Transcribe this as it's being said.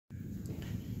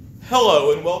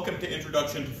Hello and welcome to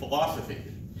Introduction to Philosophy.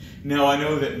 Now I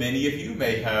know that many of you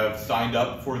may have signed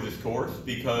up for this course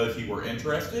because you were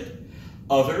interested,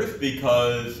 others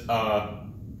because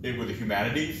it was a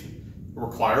humanities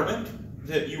requirement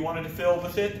that you wanted to fill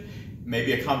with it,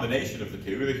 maybe a combination of the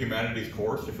two, the humanities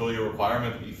course to fill your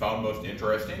requirement that you found most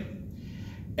interesting,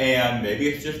 and maybe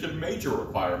it's just a major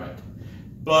requirement.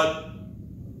 But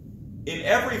in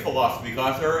every philosophy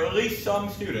class there are at least some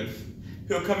students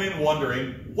who come in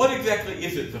wondering, what exactly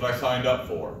is it that I signed up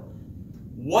for?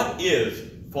 What is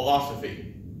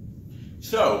philosophy?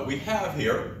 So we have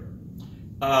here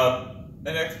an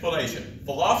explanation.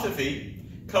 Philosophy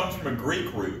comes from a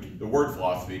Greek root, the word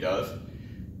philosophy does.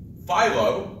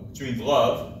 Philo, which means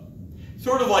love,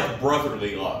 sort of like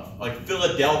brotherly love, like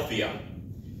Philadelphia.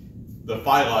 The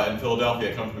phyla in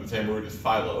Philadelphia comes from the same root as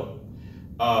philo.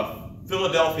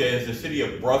 Philadelphia is a city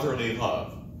of brotherly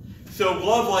love. So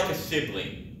love like a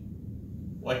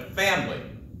sibling, like family.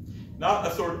 Not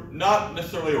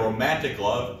necessarily a romantic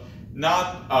love,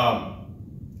 not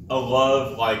a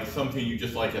love like something you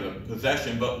just like as a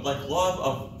possession, but like love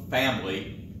of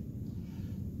family.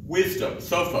 Wisdom,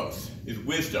 sophos, is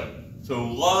wisdom. So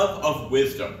love of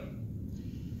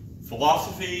wisdom.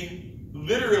 Philosophy,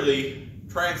 literally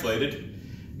translated,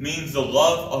 means the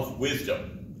love of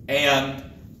wisdom. And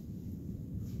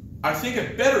I think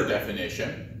a better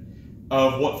definition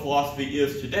of what philosophy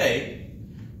is today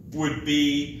would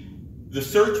be the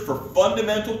search for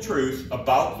fundamental truths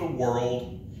about the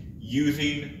world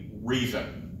using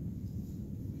reason.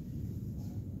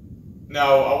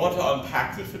 Now, I want to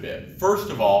unpack this a bit. First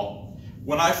of all,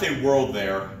 when I say world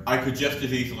there, I could just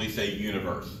as easily say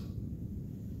universe.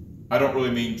 I don't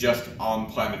really mean just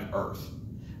on planet Earth.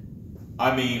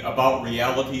 I mean about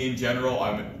reality in general,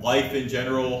 I mean life in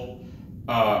general,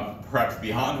 perhaps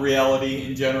beyond reality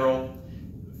in general.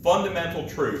 Fundamental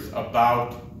truths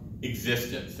about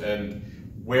existence and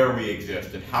where we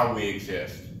exist and how we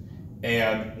exist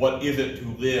and what is it to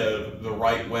live the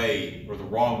right way or the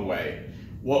wrong way,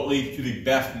 what leads to the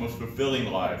best, most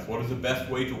fulfilling lives, what is the best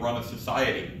way to run a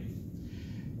society.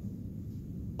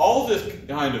 All this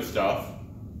kind of stuff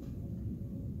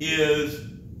is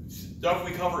stuff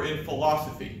we cover in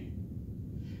philosophy.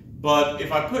 But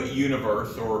if I put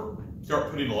universe or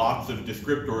start putting lots of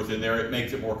descriptors in there, it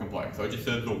makes it more complex. So I just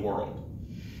said the world.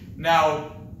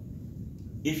 Now,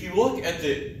 if you look at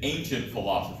the ancient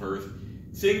philosophers,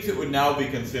 things that would now be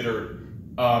considered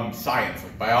science,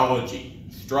 like biology,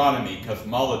 astronomy,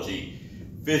 cosmology,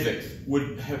 physics,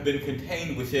 would have been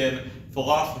contained within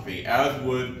philosophy, as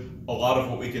would a lot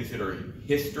of what we consider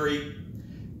history,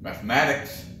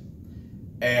 mathematics,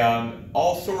 and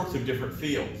all sorts of different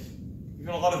fields.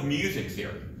 Even a lot of music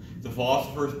theory. The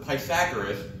philosophers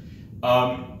Pythagoras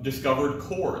discovered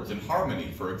chords and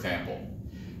harmony, for example.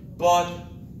 But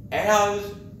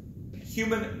as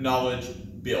human knowledge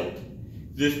built,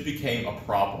 this became a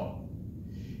problem.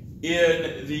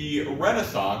 In the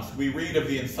Renaissance, we read of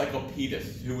the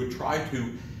encyclopedists who would try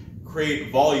to create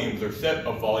volumes or set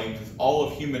of volumes with all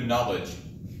of human knowledge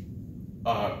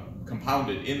compiled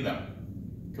in them,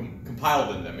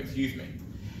 excuse me.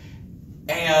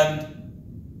 And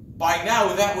by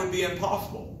now, that would be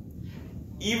impossible.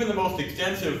 Even the most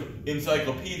extensive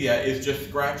encyclopedia is just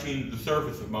scratching the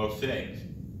surface of most things.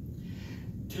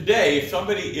 Today, if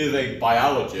somebody is a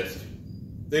biologist,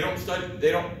 they don't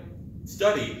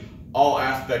study all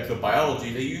aspects of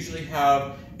biology. They usually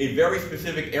have a very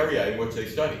specific area in which they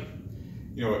study.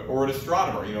 Or an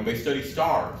astronomer, may study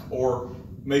stars, or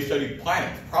may study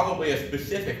planets, probably a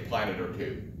specific planet or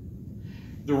two.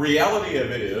 The reality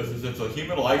of it is it's a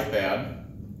human lifespan,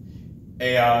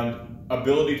 and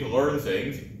ability to learn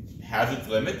things has its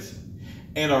limits,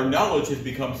 and our knowledge has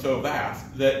become so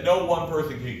vast that no one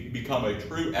person can become a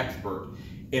true expert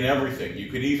in everything. You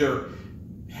could either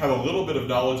have a little bit of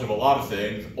knowledge of a lot of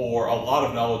things, or a lot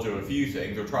of knowledge of a few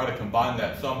things, or try to combine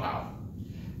that somehow.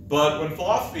 But when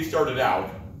philosophy started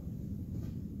out,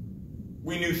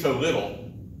 we knew so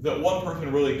little that one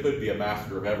person really could be a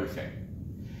master of everything.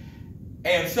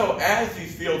 And so as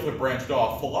these fields have branched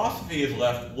off, philosophy is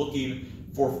left looking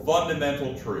for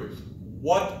fundamental truths.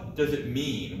 What does it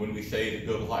mean when we say to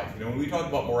good life? When we talk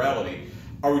about morality,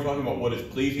 are we talking about what is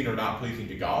pleasing or not pleasing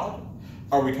to God?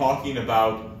 Are we talking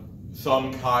about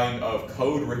some kind of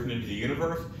code written into the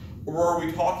universe? Or are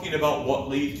we talking about what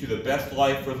leads to the best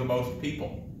life for the most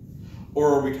people?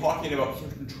 Or are we talking about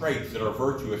certain traits that are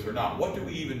virtuous or not? What do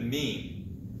we even mean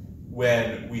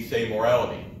when we say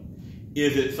morality?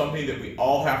 Is it something that we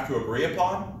all have to agree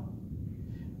upon?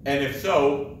 And if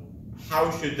so,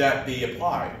 how should that be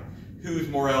applied? Whose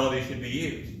morality should be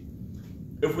used?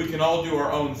 If we can all do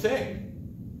our own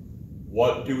thing,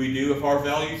 What do we do if our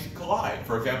values collide?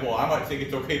 For example, I might think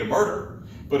it's okay to murder,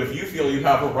 but if you feel you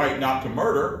have a right not to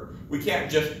murder, we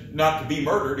can't just, not to be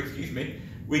murdered, excuse me,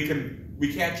 we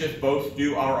can't just both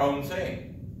do our own thing.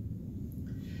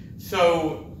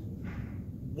 So,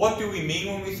 what do we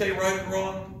mean when we say right and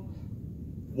wrong?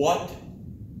 What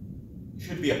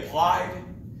should be applied?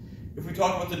 If we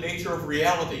talk about the nature of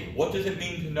reality, what does it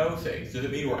mean to know things? Does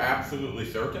it mean we're absolutely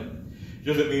certain?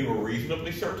 Does it mean we're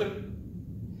reasonably certain?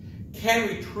 Can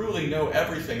we truly know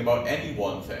everything about any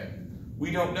one thing?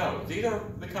 We don't know. These are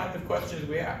the kind of questions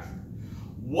we ask.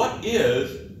 What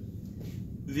is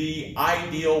the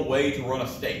ideal way to run a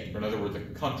state, or in other words, a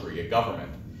country, a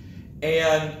government?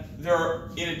 And there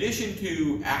are, in addition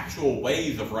to actual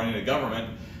ways of running a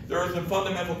government, there are some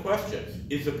fundamental questions.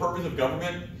 Is the purpose of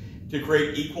government to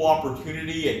create equal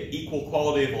opportunity and equal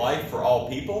quality of life for all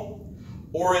people?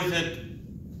 Or is it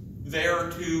there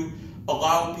to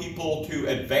allow people to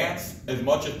advance as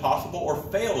much as possible or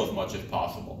fail as much as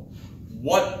possible?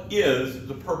 What is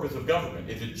the purpose of government?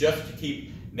 Is it just to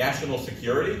keep national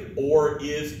security, or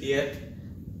is it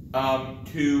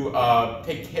to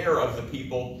take care of the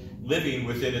people living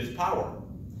within its power?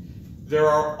 There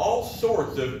are all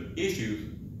sorts of issues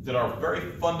that are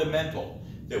very fundamental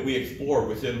that we explore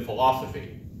within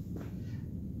philosophy,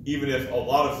 even if a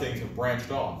lot of things have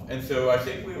branched off. And so I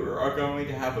think we are going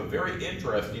to have a very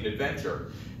interesting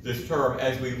adventure this term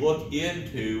as we look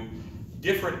into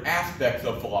different aspects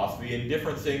of philosophy and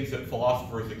different things that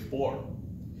philosophers explore.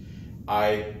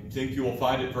 I think you will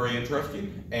find it very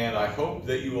interesting, and I hope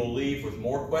that you will leave with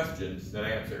more questions than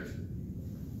answers.